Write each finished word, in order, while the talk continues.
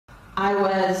I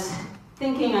was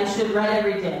thinking I should write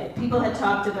every day. People had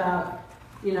talked about,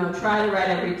 you know, try to write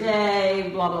every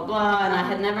day, blah, blah, blah, and I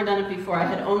had never done it before. I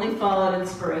had only followed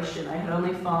inspiration. I had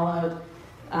only followed,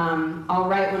 I'll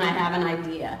write when I have an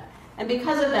idea. And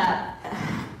because of that,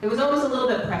 it was always a little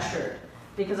bit pressured,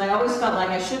 because I always felt like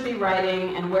I should be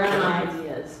writing, and where are my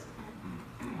ideas?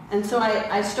 And so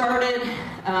I started,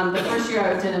 the first year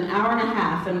I did an hour and a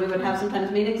half, and we would have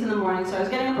sometimes meetings in the morning, so I was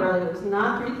getting up early. It was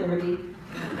not 3:30,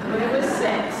 but it was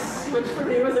 6, which for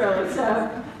me was early.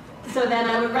 So then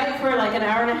I would write for like an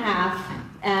hour and a half,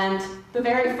 and the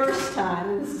very first time,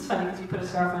 and this is funny because you put a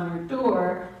scarf on your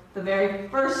door, the very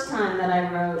first time that I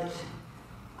wrote,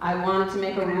 I wanted to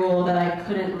make a rule that I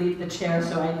couldn't leave the chair,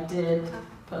 so I did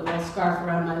put a little scarf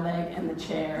around my leg and the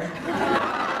chair.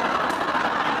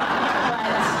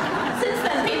 But since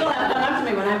then, people have come up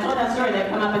to me when I've told that story. They've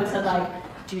come up and said, like,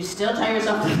 "Do you still tie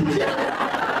yourself to the chair?"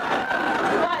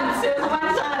 Once, it was one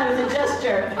time, it was a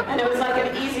gesture, and it was like an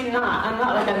easy knot. I'm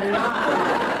not like a knot.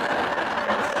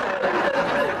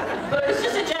 But it was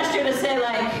just a gesture to say,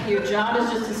 like, your job is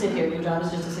just to sit here. Your job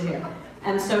is just to sit here.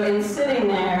 And so in sitting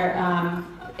there,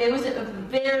 it was a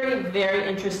very, very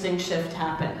interesting shift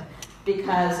happened.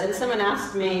 Because, and someone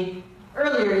asked me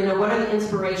earlier, you know, what are the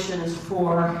inspirations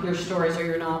for your stories or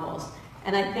your novels?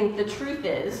 And I think the truth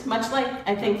is, much like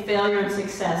I think failure and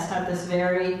success have this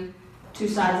very two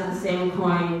sides of the same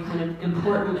coin kind of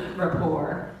important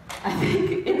rapport, I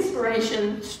think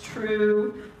inspiration's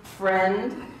true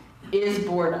friend is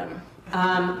boredom.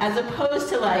 As opposed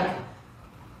to like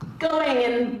going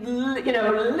and, you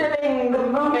know, living the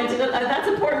moment, that's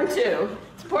important too.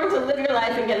 It's important to live your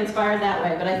life and get inspired that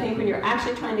way, but I think when you're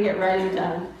actually trying to get writing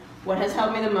done, what has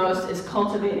helped me the most is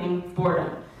cultivating boredom.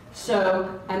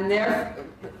 So I'm there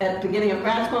at the beginning of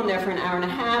grad school, I'm there for an hour and a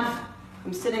half,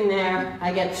 I'm sitting there,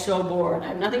 I get so bored. I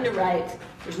have nothing to write,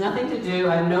 there's nothing to do,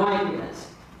 I have no ideas.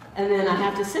 And then I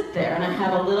have to sit there, and I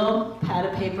have a little pad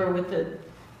of paper with the,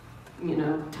 you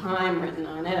know, time written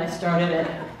on it. I started at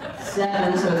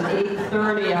 7, so it's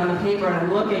 8:30 on the paper, and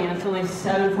I'm looking, and it's only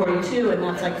 7:42, and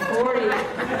that's like 40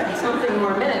 and something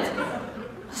more minutes.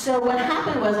 So what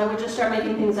happened was I would just start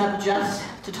making things up just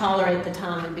to tolerate the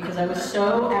time, because I was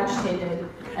so agitated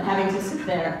at having to sit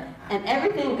there. And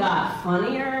everything got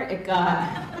funnier, it got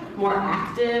more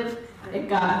active, it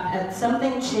got,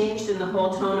 something changed in the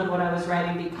whole tone of what I was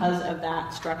writing because of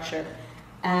that structure.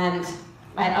 And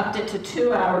I upped it to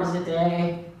 2 hours a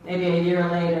day, maybe a year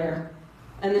later.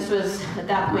 And this was, at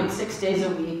that point, 6 days a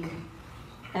week.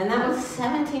 And that was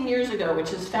 17 years ago,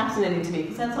 which is fascinating to me,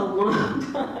 because that's a long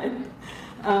time.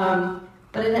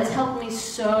 But it has helped me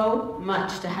so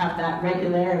much to have that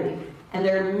regularity. And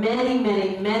there are many,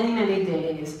 many, many, many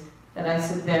days that I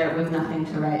sit there with nothing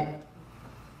to write.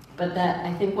 But that,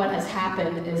 I think what has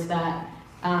happened is that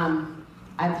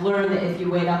I've learned that if you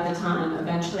wait out the time,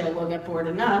 eventually I will get bored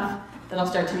enough that I'll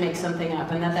start to make something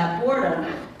up. And that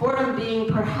boredom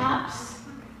being perhaps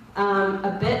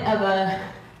a bit of a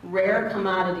rare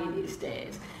commodity these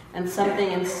days, and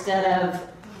something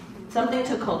something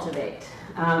to cultivate.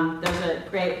 There's a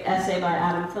great essay by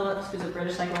Adam Phillips, who's a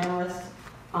British psychoanalyst,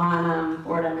 on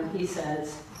boredom, and he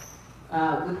says,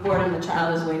 with boredom, the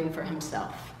child is waiting for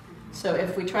himself. So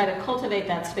if we try to cultivate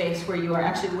that space where you are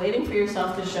actually waiting for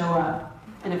yourself to show up,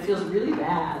 and it feels really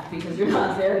bad because you're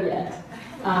not there yet,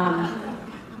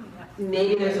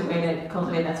 maybe there's a way to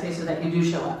cultivate that space so that you do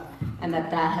show up, and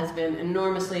that has been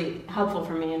enormously helpful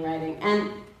for me in writing. And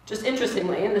just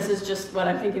interestingly, and this is just what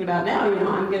I'm thinking about now, you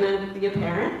know, I'm going to be a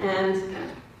parent, and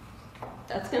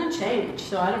that's going to change.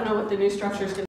 So I don't know what the new structure is going to be.